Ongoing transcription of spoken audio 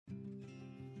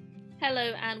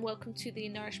Hello and welcome to the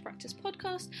Nourish Practice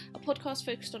podcast, a podcast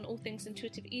focused on all things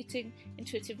intuitive eating,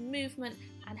 intuitive movement,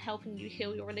 and helping you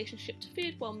heal your relationship to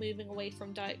food while moving away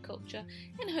from diet culture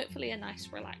in hopefully a nice,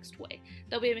 relaxed way.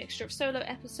 There'll be a mixture of solo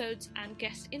episodes and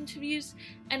guest interviews.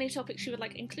 Any topics you would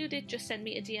like included, just send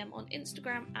me a DM on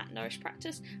Instagram at Nourish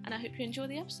Practice, and I hope you enjoy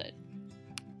the episode.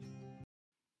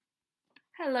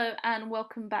 Hello and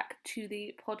welcome back to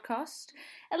the podcast.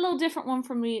 A little different one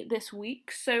from me this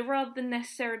week. So rather than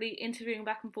necessarily interviewing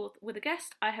back and forth with a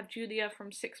guest, I have Julia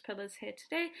from Six Pillars here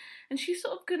today, and she's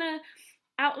sort of gonna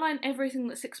outline everything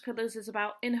that Six Pillars is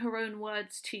about in her own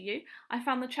words to you. I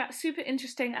found the chat super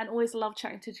interesting and always love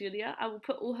chatting to Julia. I will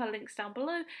put all her links down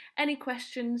below. Any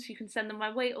questions, you can send them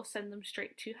my way or send them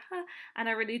straight to her, and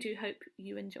I really do hope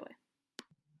you enjoy.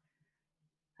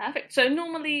 Perfect. So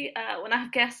normally when I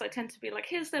have guests, I tend to be like,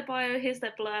 here's their bio, here's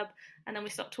their blurb, and then we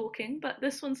start talking. But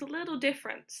this one's a little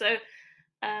different. So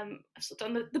I've sort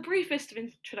of done the briefest of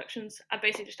introductions. I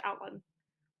basically just outline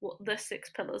what the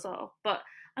Six Pillars are. But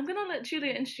I'm going to let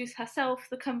Julia introduce herself,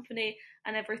 the company,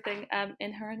 and everything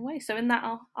in her own way. So in that,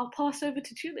 I'll pass over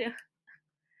to Julia.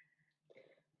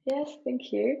 Yes,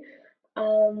 thank you.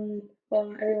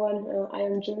 Well, everyone, I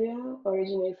am Julia,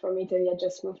 originally from Italy. I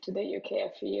just moved to the UK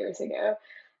a few years ago.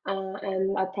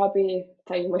 And I'll probably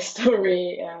tell you my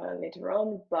story later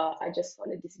on, but I just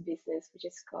founded this business, which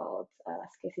is called,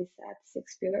 as Casey said,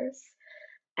 Six Pillars.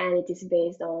 And it is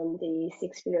based on the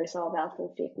six pillars of health and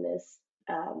fitness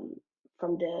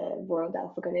from the World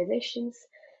Health Organizations.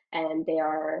 And they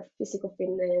are physical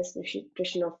fitness,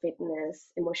 nutritional fitness,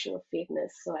 emotional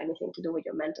fitness, so anything to do with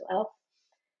your mental health,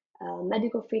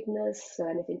 medical fitness, so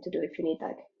anything to do if you need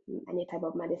like any type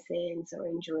of medicines or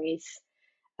injuries,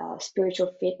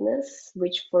 spiritual fitness,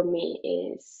 which for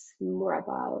me is more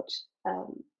about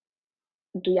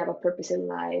do you have a purpose in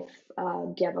life?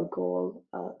 Do you have a goal?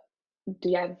 Do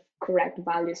you have correct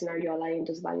values, and are you aligning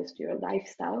those values to your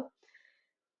lifestyle?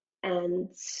 And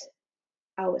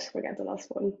I always forget the last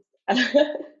one.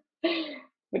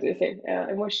 What do you say?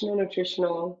 Emotional,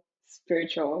 nutritional,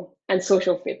 spiritual, and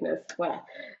social fitness. Well,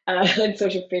 and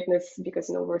social fitness because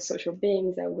we're social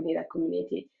beings and we need a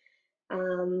community.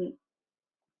 Um,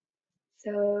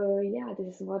 so yeah,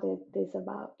 this is what it is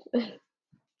about.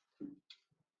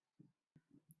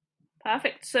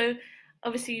 Perfect. So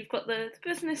obviously you've got the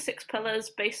business Six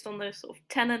Pillars based on those sort of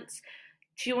tenets.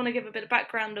 Do you want to give a bit of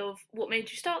background of what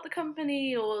made you start the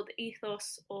company or the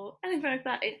ethos or anything like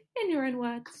that in your own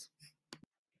words?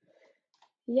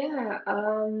 Yeah,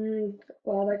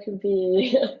 well, that could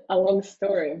be a long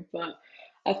story, but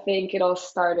I think it all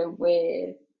started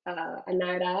with a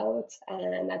night out,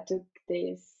 and I took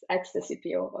this ecstasy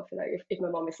pill. I feel like if my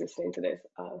mom is listening to this,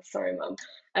 sorry, mom.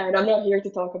 And I'm not here to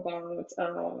talk about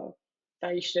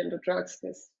that you shouldn't do drugs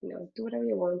because, do whatever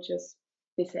you want, just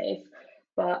be safe.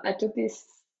 But I took this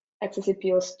ecstasy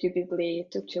pill stupidly,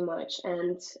 took too much,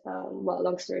 and well,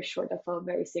 long story short, I felt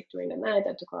very sick during the night.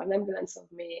 I took an ambulance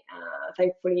of me.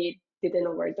 Thankfully, didn't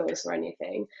overdose or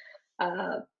anything.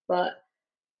 But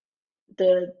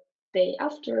the day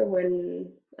after,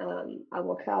 when I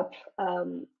woke up,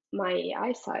 my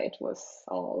eyesight was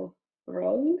all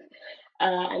wrong,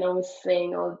 and I was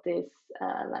seeing all these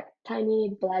like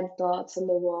tiny black dots on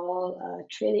the wall,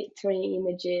 3D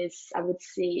images. I would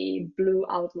see blue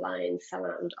outlines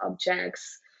around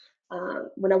objects.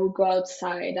 When I would go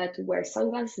outside, I had to wear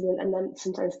sunglasses, and then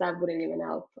sometimes that wouldn't even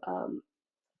help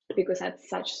because I had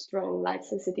such strong light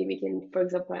sensitivity. And for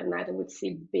example, at night I would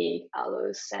see big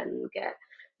halos and get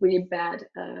really bad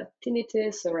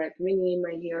tinnitus or like ringing in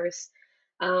my ears.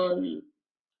 Um,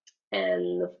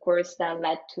 and of course, that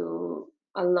led to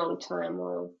a long time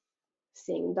of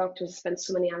seeing doctors, spend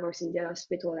so many hours in the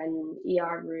hospital and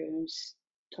ER rooms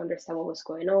to understand what was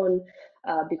going on,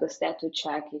 because they had to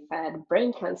check if I had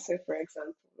brain cancer, for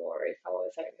example, or if I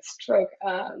was having a stroke,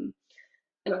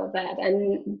 and all that.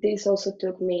 And this also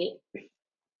took me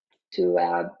to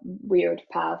a weird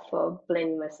path of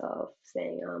blaming myself,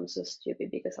 saying I'm so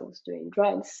stupid because I was doing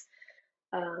drugs.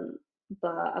 Um,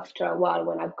 but after a while,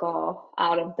 when I got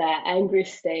out of that angry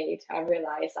state, I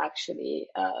realized actually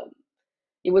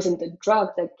it wasn't the drug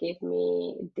that gave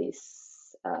me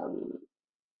this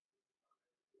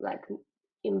like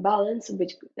imbalance,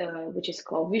 which is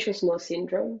called vicious nose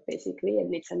syndrome, basically,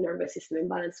 and it's a nervous system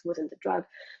imbalance. It wasn't the drug,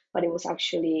 but it was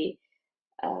actually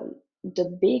um,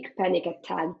 the big panic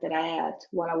attack that I had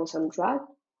while I was on drug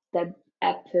that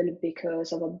happened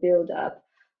because of a buildup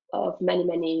of many,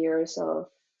 many years of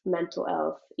mental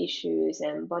health issues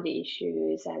and body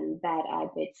issues and bad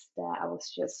habits that I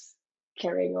was just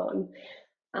carrying on.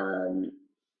 Um,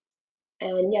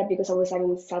 And yeah, because I was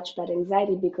having such bad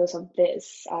anxiety because of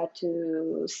this, I had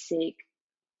to seek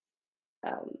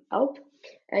help.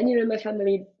 And my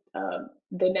family,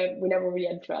 we never really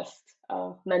addressed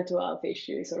mental health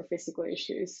issues or physical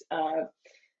issues.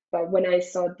 But when I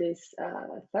saw this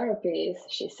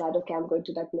therapist, she said, "Okay, I'm going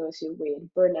to diagnose you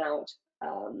with burnout,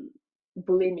 um,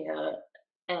 bulimia,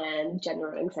 and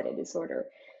general anxiety disorder."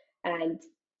 And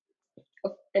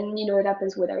it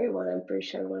happens with everyone. I'm pretty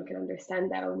sure everyone can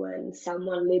understand that when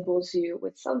someone labels you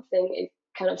with something, it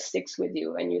kind of sticks with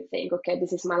you, and you think, "Okay,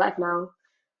 this is my life now.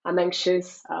 I'm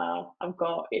anxious. I've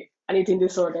got an eating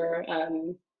disorder.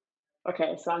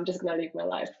 Okay, so I'm just gonna live my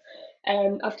life."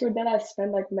 And after that, I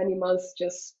spent like many months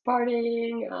just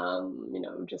partying,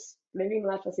 just living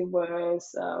life as it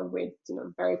was, with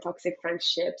very toxic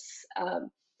friendships,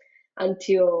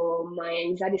 until my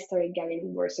anxiety started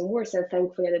getting worse and worse. And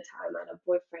thankfully, at the time, I had a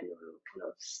boyfriend who kind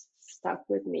of stuck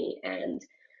with me. And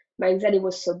my anxiety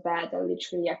was so bad that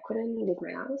literally I couldn't leave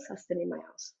my house. I stayed in my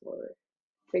house for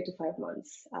 3 to 5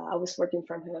 months. I was working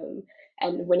from home,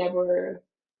 and whenever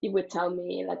he would tell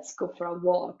me, "Let's go for a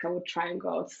walk," I would try and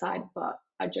go outside, but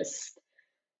I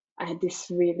had this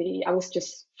really, I was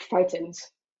just frightened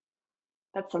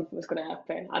that something was going to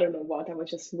happen. I don't know what, I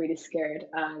was just really scared.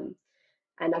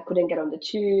 And I couldn't get on the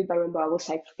tube. I remember I was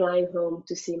like flying home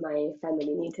to see my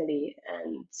family in Italy,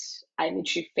 and I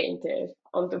literally fainted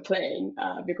on the plane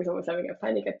because I was having a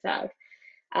panic attack.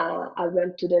 I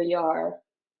went to the ER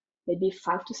maybe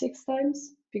 5 to 6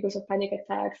 times because of panic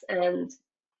attacks. And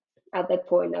at that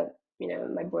point,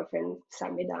 my boyfriend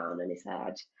sat me down and he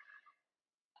said,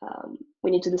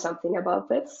 "We need to do something about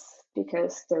this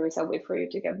because there is a way for you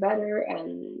to get better,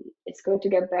 and it's going to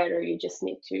get better. You just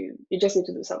need to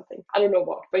do something. I don't know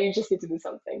what, but you just need to do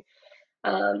something."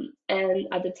 And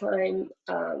at the time,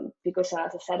 because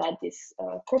as I said, I had this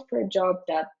corporate job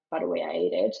that, by the way, I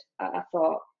hated. I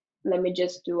thought, let me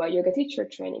just do a yoga teacher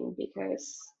training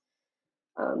because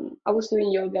I was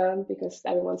doing yoga because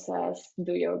everyone says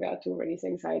do yoga to release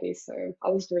anxiety. So I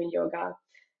was doing yoga,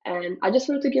 and I just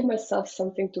wanted to give myself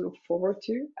something to look forward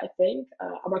to. I think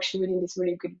I'm actually reading this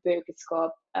really good book. It's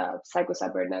called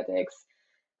Psycho-Cybernetics,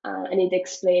 and it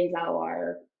explains how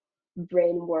our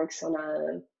brain works on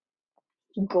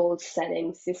a goal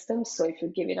setting system. So if you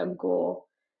give it a goal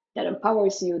that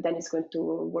empowers you, then it's going to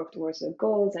work towards the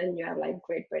goals, and you have like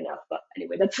great brain health. But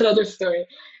anyway, that's another story.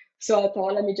 So I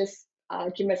thought, let me just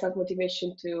give myself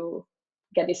motivation to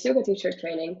get this yoga teacher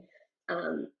training.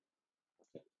 Um,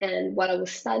 and while I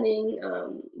was studying,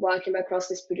 while I came across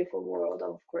this beautiful world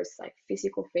of course, like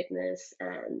physical fitness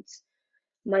and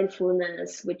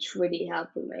mindfulness, which really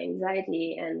helped with my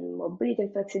anxiety, and mobility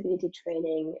and flexibility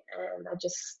training. And I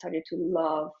just started to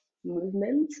love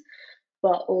movement,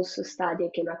 but also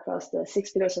came across the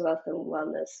 6 pillars of health and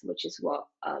wellness, which is what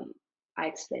I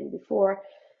explained before.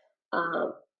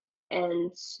 Um,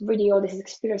 and really all these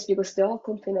experience because they all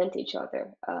complement each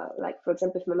other. Like for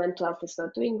example, if my mental health is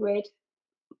not doing great,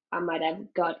 I might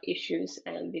have gut issues,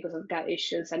 and because of gut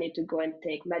issues, I need to go and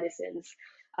take medicines.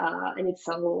 And it's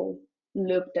a whole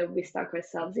loop that we stuck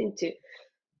ourselves into.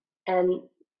 And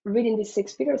reading these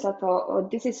 6 pillars, I thought, oh,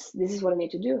 this is what I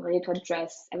need to do. I need to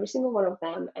address every single one of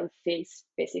them and face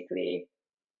basically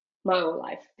my own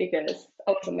life because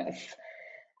I was a mess.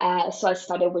 So I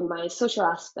started with my social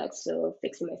aspects, so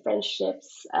fixing my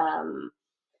friendships,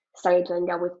 started to hang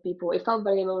out with people. It felt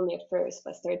very lonely at first,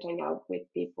 but started to hang out with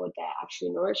people that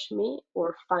actually nourished me,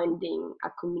 or finding a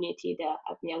community that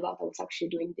helped me a lot. I was actually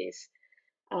doing this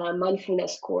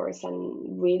mindfulness course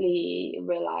and really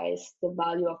realized the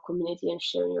value of community and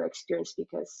sharing your experience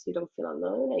because you don't feel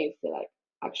alone and you feel like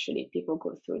actually people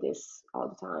go through this all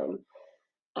the time.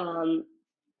 Um,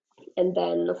 and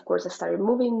then, of course, I started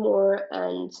moving more.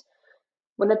 And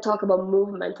when I talk about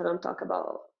movement, I don't talk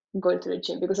about going to the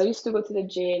gym because I used to go to the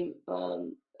gym,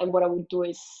 and what I would do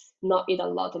is not eat a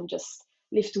lot and just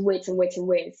lift weights and weights and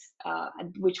weights,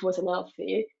 which wasn't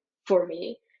healthy for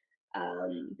me,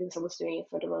 because I was doing it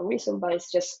for the wrong reason. But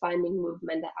it's just finding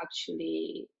movement that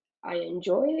actually I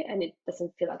enjoy and it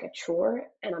doesn't feel like a chore,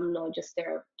 and I'm not just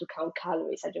there to count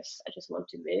calories. I just want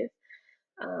to move.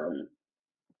 Um,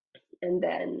 and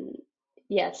then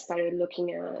yeah, started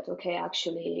looking at, okay,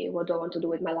 actually, what do I want to do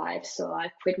with my life? So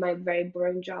I quit my very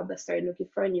boring job. I started looking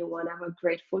for a new one. I have a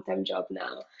great full-time job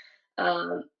now.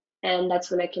 um, and that's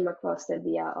when I came across the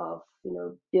idea of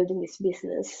building this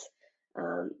business,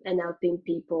 and helping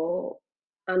people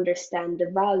understand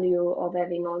the value of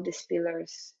having all these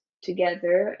pillars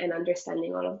together and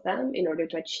understanding all of them in order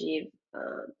to achieve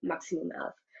maximum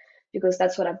health, because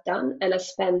that's what I've done. And I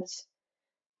spent,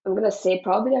 I'm gonna say,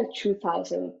 probably like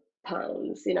 2,000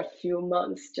 pounds in a few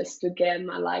months just to get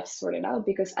my life sorted out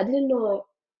because I didn't know,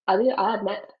 I had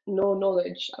no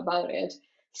knowledge about it.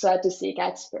 So I had to seek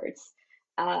experts.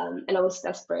 And I was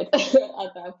desperate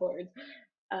at that point.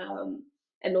 Um,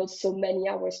 and also many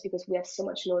hours because we have so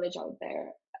much knowledge out there.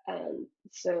 And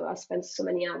so I spent so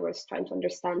many hours trying to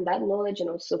understand that knowledge and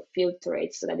also filter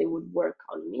it so that it would work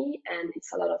on me. And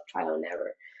it's a lot of trial and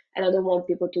error. And I don't want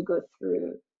people to go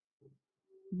through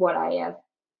what I have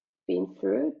been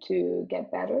through to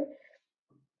get better.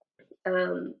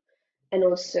 Um, and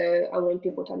also, I want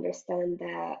people to understand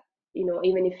that,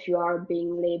 even if you are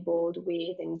being labeled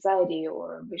with anxiety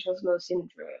or visual slow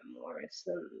syndrome or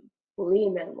some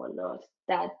bulimia and whatnot,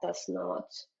 that does not,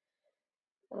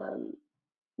 um,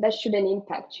 that shouldn't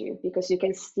impact you because you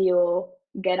can still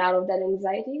get out of that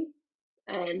anxiety.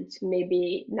 And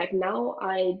maybe, like now,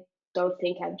 I don't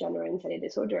think I have general anxiety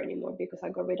disorder anymore because I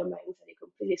got rid of my anxiety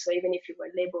completely. So even if you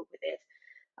were labeled with it,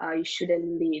 you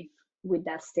shouldn't live with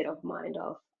that state of mind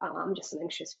of I'm just an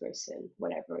anxious person,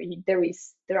 whatever. There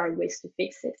are ways to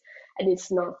fix it, and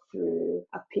it's not through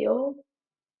a pill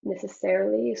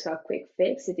necessarily, so a quick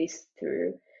fix. It is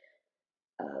through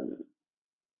um,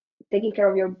 taking care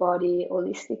of your body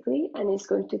holistically, and it's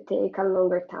going to take a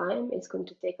longer time. It's going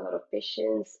to take a lot of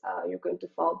patience. You're going to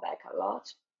fall back a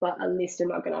lot, but at least you're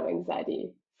not going to have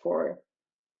anxiety for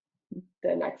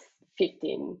the next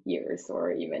 15 years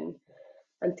or even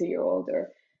until you're older.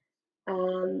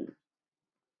 Um,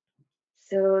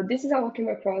 so this is how I came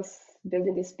across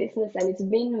building this business, and it's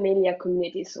been mainly a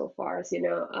community so far. So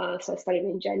I started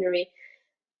in January,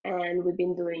 and we've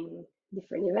been doing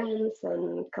different events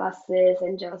and classes,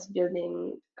 and just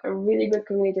building a really good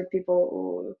community of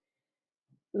people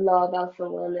who love health and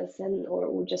wellness and or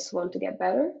who just want to get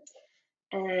better.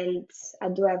 And I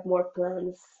do have more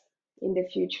plans in the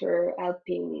future,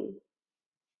 helping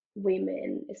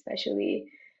women,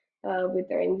 especially with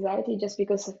their anxiety, just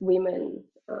because of women,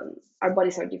 our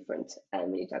bodies are different,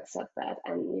 and we need to accept that.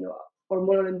 And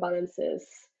hormonal imbalances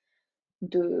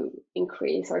do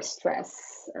increase our stress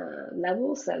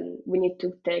levels, and we need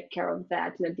to take care of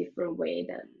that in a different way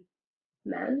than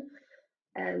men.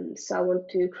 And so I want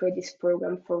to create this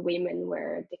program for women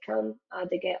where they come,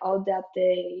 they get all that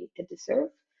they deserve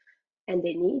and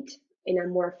they need in a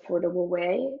more affordable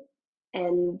way.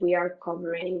 And we are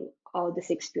covering all the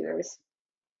 6 pillars,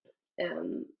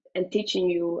 um, and teaching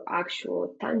you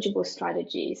actual tangible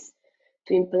strategies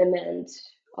to implement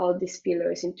all these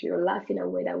pillars into your life in a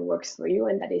way that works for you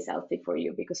and that is healthy for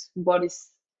you, because what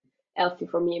is healthy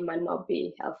for me might not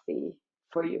be healthy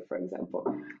for you, for example.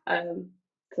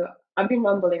 So I've been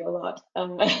rambling a lot.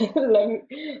 I'm not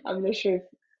sure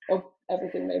if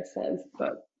everything makes sense,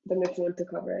 but the next one to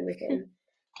cover anything.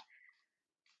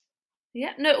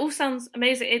 Yeah, no, it all sounds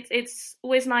amazing. It's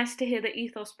always nice to hear the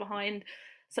ethos behind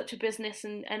such a business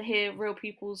and hear real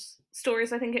people's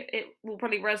stories. I think it will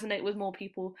probably resonate with more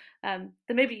people than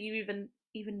maybe you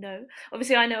even know.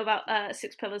 Obviously, I know about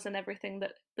 6 pillars and everything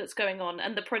that's going on,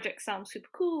 and the project sounds super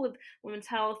cool with women's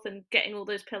health and getting all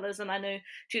those pillars. And I know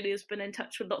Julia's been in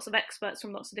touch with lots of experts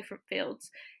from lots of different fields.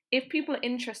 If people are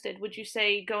interested, would you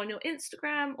say go on your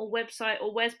Instagram or website,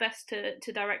 or where's best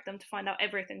to direct them to find out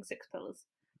everything 6 pillars?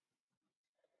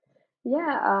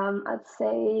 Yeah, I'd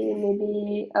say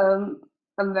maybe I'm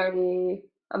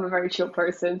a very chill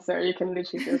person, so you can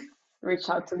literally just reach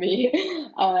out to me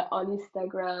on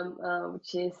Instagram,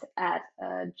 which is at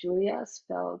Julia,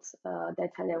 spelled the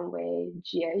Italian way,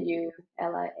 Giulia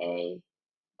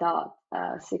dot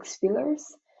 6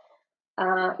 pillars.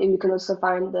 And you can also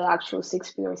find the actual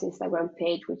 6 pillars Instagram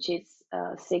page, which is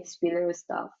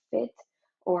 6pillars.fit,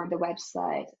 or the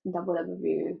website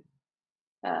www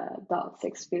dot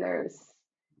 6 pillars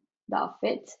dot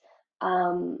fit.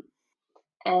 Um,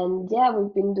 and yeah,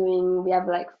 we have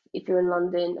like, if you're in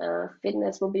London,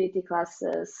 fitness mobility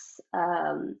classes.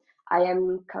 I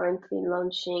am currently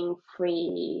launching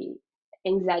free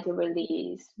anxiety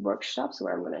release workshops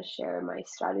where I'm going to share my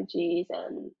strategies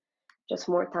and just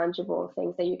more tangible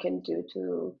things that you can do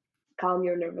to calm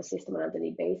your nervous system on a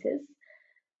daily basis.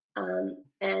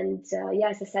 And yeah,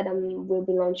 as I said, we'll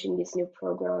be launching this new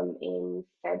program in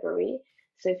February.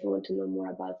 So if you want to know more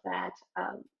about that,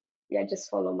 yeah, just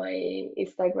follow my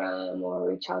Instagram or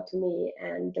reach out to me,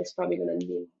 and there's probably going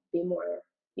to be more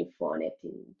info on it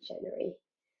in January.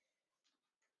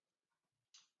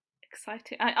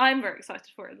 Exciting. I'm very excited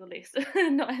for it, at least.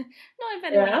 Not if Yeah,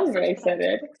 anyone else I'm is, very but I'm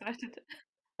excited. super excited.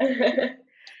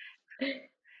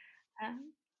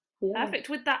 Um, Yeah. Perfect.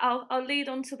 With that, I'll lead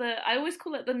on to the. I always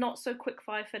call it the not so quick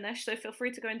fire finish. So feel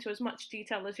free to go into as much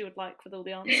detail as you would like with all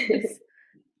the answers.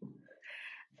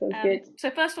 Sounds good.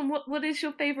 So first one, what is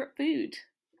your favorite food?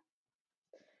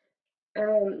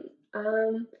 Um,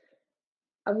 um,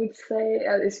 I would say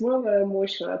it's more of an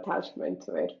emotional attachment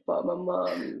to it, but my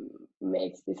mom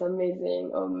makes this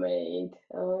amazing homemade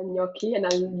gnocchi, and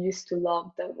I used to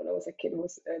love them when I was a kid. It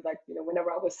was like,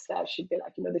 whenever I was sad, she'd be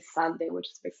like, this Sunday, we'll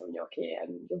just make some gnocchi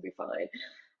and you'll be fine.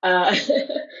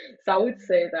 So I would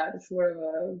say that it's more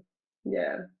of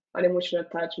yeah, an emotional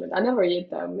attachment. I never eat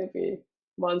them, maybe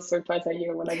once or twice a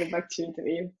year when I get back to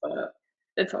Italy, but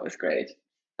it's always great.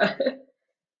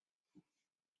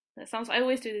 That sounds. I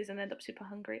always do these and end up super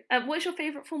hungry. What's your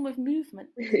favorite form of movement?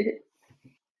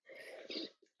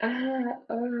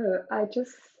 I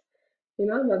just,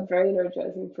 I'm a very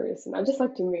energizing person. I just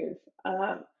like to move.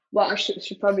 Uh, well, I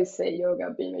should probably say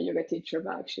yoga, being a yoga teacher,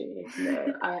 but actually,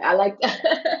 no, I like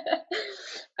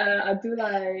I do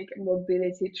like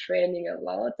mobility training a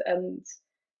lot, and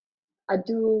I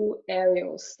do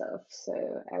aerial stuff, so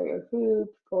aerial hoop,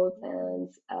 pole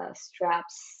dance,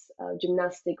 straps,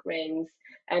 gymnastic rings,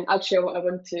 and actually, I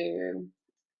want to,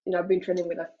 I've been training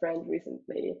with a friend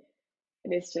recently,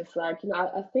 and it's just like,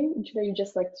 I think, you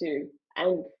just like to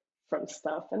hang from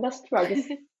stuff. And that's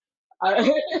true. I,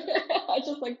 I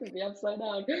just like to be upside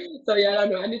down. So yeah, I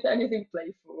don't know, anything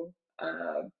playful.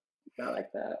 I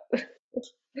like that.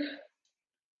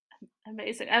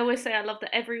 Amazing. I always say I love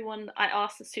that everyone I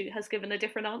ask this to has given a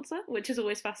different answer, which is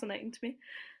always fascinating to me.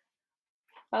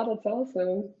 Oh, that's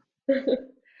awesome.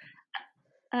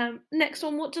 Next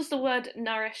one, what does the word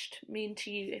nourished mean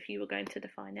to you if you were going to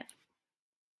define it?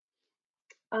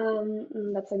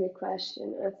 That's a good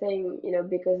question. I think,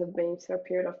 because of being through a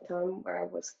period of time where I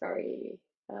was very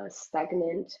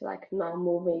stagnant, like not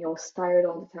moving, I was tired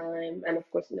all the time. And of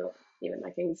course, even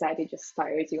like anxiety just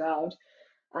tires you out.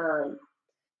 Um,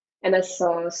 and I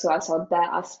saw that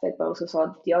aspect, but also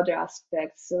saw the other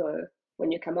aspects. So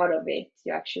when you come out of it,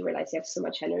 you actually realize you have so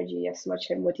much energy, you have so much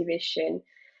motivation.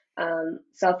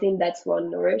 So I think that's what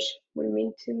nourish would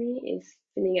mean to me is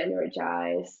feeling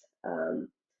energized,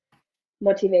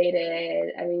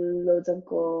 motivated, having loads of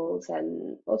goals,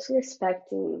 and also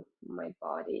respecting my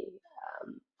body.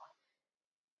 Um,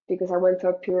 because I went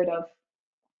through a period of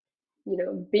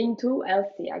being too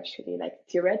healthy actually. Like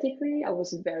theoretically, I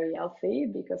was very healthy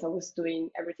because I was doing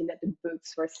everything that the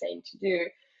books were saying to do,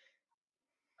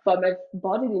 but my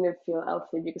body didn't feel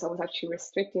healthy because I was actually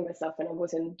restricting myself and I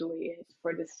wasn't doing it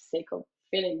for the sake of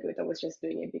feeling good. I was just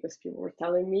doing it because people were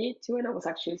telling me to, and I was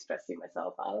actually stressing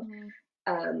myself out. Mm.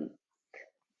 Um,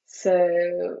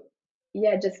 so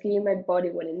yeah, just giving my body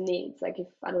what it needs. Like if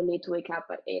I don't need to wake up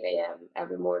at 8 a.m.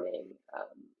 every morning,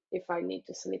 if I need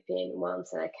to sleep in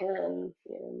once and I can,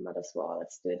 might as well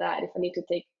let's do that. If I need to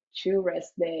take 2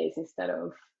 rest days instead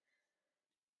of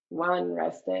 1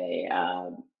 rest day,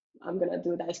 I'm gonna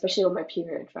do that. Especially on my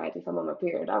period, right? If I'm on my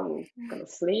period, I'm gonna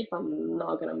sleep. I'm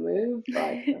not gonna move.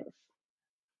 Like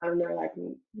I don't know, like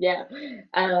yeah.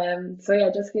 So yeah,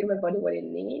 just give my body what it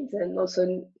needs, and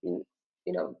also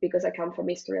because I come from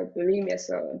history of bulimia,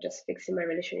 so just fixing my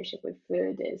relationship with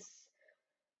food is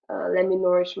let me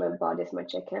nourish my body as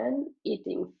much as I can,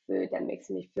 eating food that makes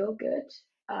me feel good,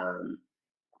 um,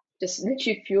 just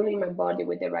literally fueling my body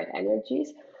with the right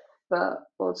energies, but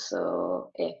also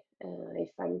if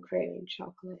I'm craving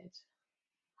chocolate,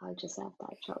 I'll just have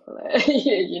that chocolate,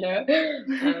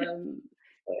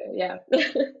 yeah.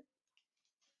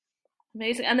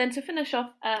 Amazing. And then to finish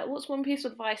off, what's one piece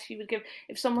of advice you would give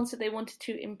if someone said they wanted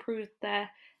to improve their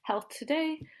health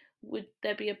today? Would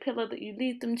there be a pillar that you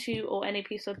lead them to, or any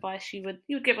piece of advice you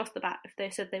would give off the bat if they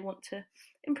said they want to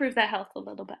improve their health a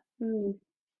little bit? Hmm.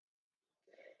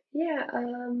 Yeah,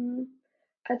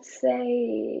 I'd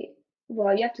say,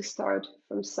 well, you have to start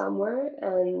from somewhere,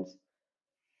 and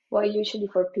well, usually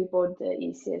for people, the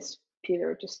easiest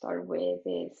pillar to start with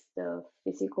is the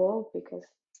physical, because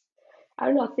I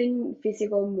don't know, I think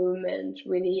physical movement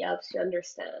really helps you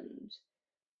understand,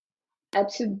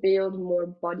 helps you build more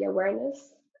body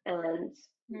awareness. And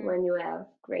Mm. when you have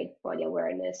great body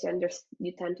awareness,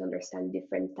 you tend to understand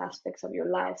different aspects of your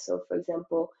life. So, for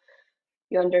example,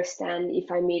 you understand if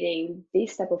I'm eating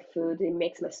this type of food, it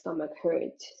makes my stomach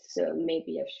hurt. So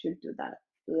maybe I should do that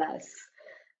less.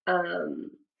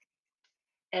 Um,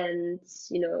 and,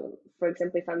 for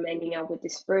example, if I'm hanging out with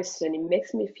this person, it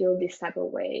makes me feel this type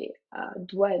of way.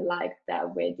 Do I like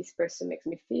that way this person makes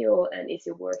me feel? And is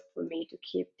it worth for me to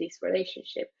keep this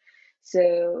relationship?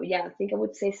 So, yeah, I think I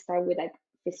would say start with like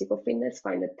physical fitness,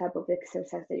 find the type of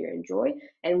exercise that you enjoy,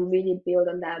 and really build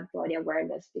on that body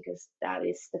awareness because that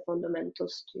is the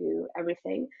fundamentals to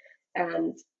everything.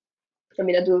 And I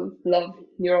mean, I do love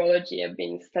neurology. I've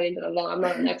been studying it a lot. I'm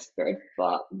not an expert,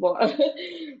 but what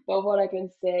but what I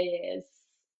can say is,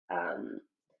 um,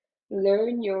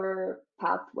 learn your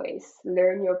pathways,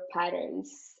 learn your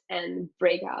patterns, and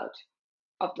break out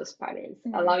of those patterns.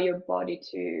 Mm. Allow your body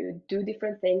to do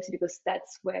different things because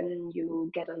that's when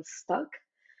you get unstuck,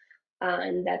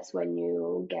 and that's when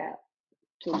you get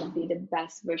to be the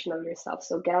best version of yourself.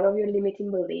 So get out of your limiting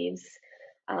beliefs.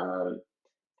 Um,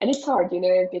 and it's hard,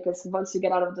 because once you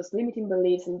get out of those limiting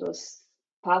beliefs and those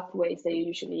pathways that you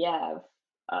usually have,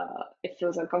 it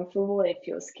feels uncomfortable and it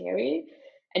feels scary.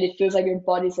 And it feels like your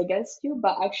body's against you,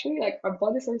 but actually, like, our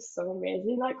bodies are so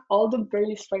amazing. Like, all the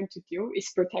brain is trying to do is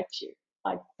protect you.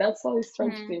 Like, that's all it's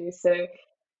trying to Mm. do. So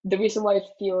the reason why it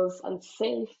feels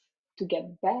unsafe to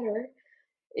get better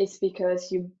is because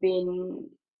you've been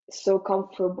so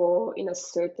comfortable in a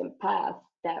certain path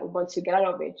that once you get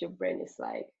out of it, your brain is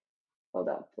like, hold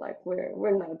up, like,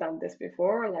 we're not done this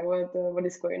before, like, what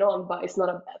is going on? But it's not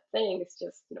a bad thing. It's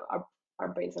just, our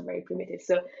brains are very primitive.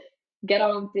 So get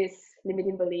out of this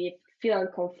limiting belief, feel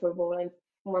uncomfortable, and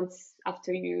once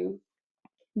after you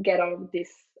get out of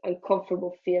this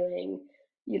uncomfortable feeling,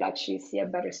 you'll actually see a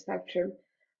better spectrum.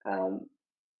 um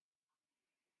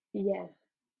yeah.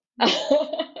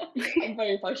 I'm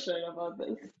very passionate about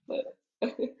this, but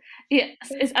Yeah,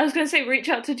 I was going to say reach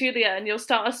out to Julia and you'll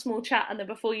start a small chat, and then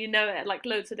before you know it, like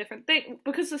loads of different things,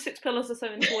 because the six pillars are so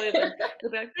interwoven,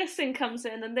 it'll be like this thing comes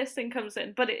in and this thing comes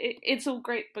in, but it's all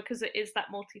great because it is that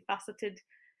multifaceted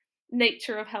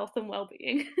nature of health and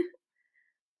well-being.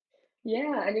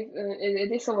 yeah, and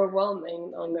it is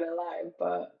overwhelming, not gonna lie,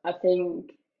 but I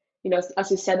think, as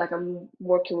you said, like, I'm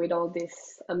working with all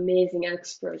these amazing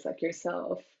experts like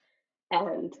yourself,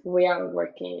 and we are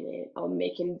working on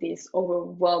making this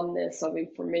overwhelmness of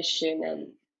information and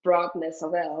broadness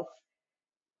of health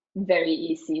very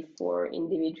easy for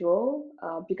individual,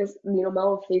 because, my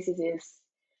whole thesis is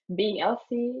being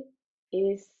healthy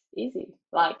is easy.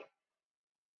 Like,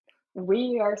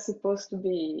 we are supposed to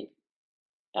be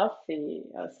healthy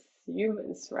as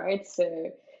humans, right? So,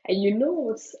 and you know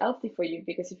what's healthy for you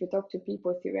because if you talk to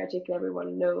people, theoretically,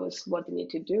 everyone knows what they need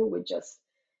to do. We just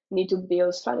need to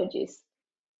build strategies.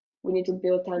 We need to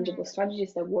build tangible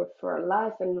strategies that work for our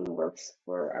life and works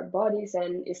for our bodies.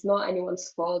 And it's not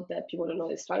anyone's fault that people don't know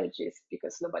the strategies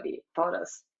because nobody taught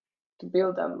us to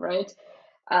build them, right?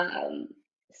 Um,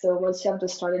 so once you have the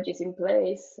strategies in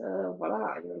place,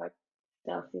 voila, you're like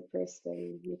the healthy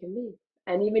person you can be.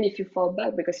 And even if you fall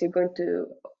back, because you're going to,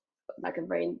 like, a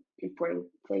very important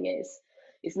thing is,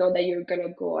 it's not that you're gonna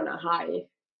go on a high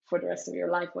for the rest of your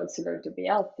life once you learn to be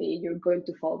healthy. You're going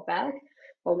to fall back,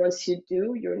 but once you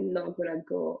do, you're not gonna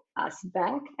go as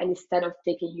back. And instead of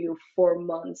taking you 4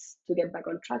 months to get back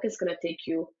on track, it's gonna take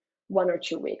you 1 or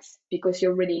 2 weeks because you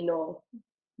already know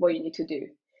what you need to do,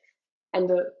 and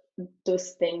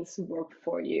those things work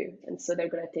for you, and so they're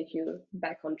gonna take you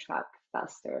back on track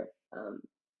faster.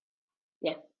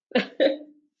 Yeah,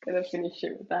 gonna finish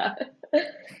it with that.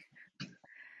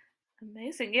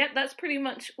 Amazing. Yep, that's pretty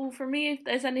much all from me. If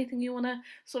there's anything you want to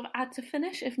sort of add to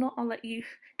finish, if not, I'll let you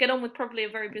get on with probably a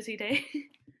very busy day.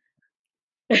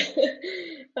 Yeah,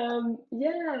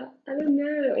 I don't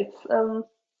know. It's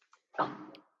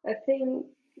I think,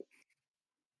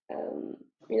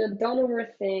 don't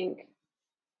overthink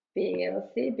being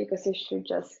healthy because it should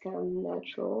just come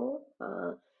natural.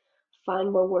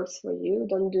 Find what works for you.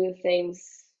 Don't do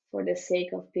things for the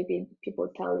sake of people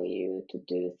telling you to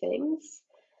do things.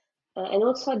 And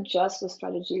also adjust the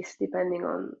strategies depending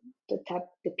on the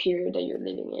period that you're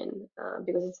living in,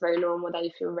 because it's very normal that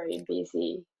if you're very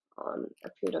busy on a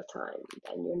period of time,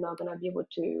 then you're not gonna be able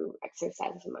to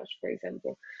exercise as much, for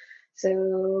example.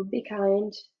 So be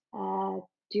kind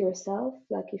to yourself,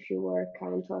 like if you were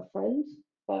kind to a friend.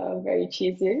 Very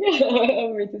cheesy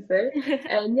of me to say.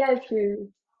 And yeah, if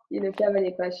you have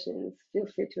any questions, feel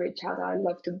free to reach out. I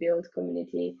love to build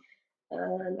community,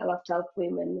 and I love to help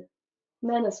women,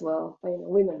 men as well, but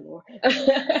women more.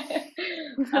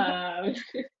 um,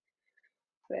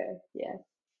 so yeah.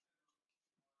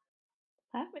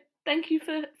 Perfect. Thank you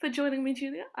for joining me,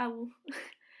 Julia. I will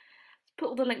put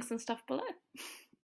all the links and stuff below.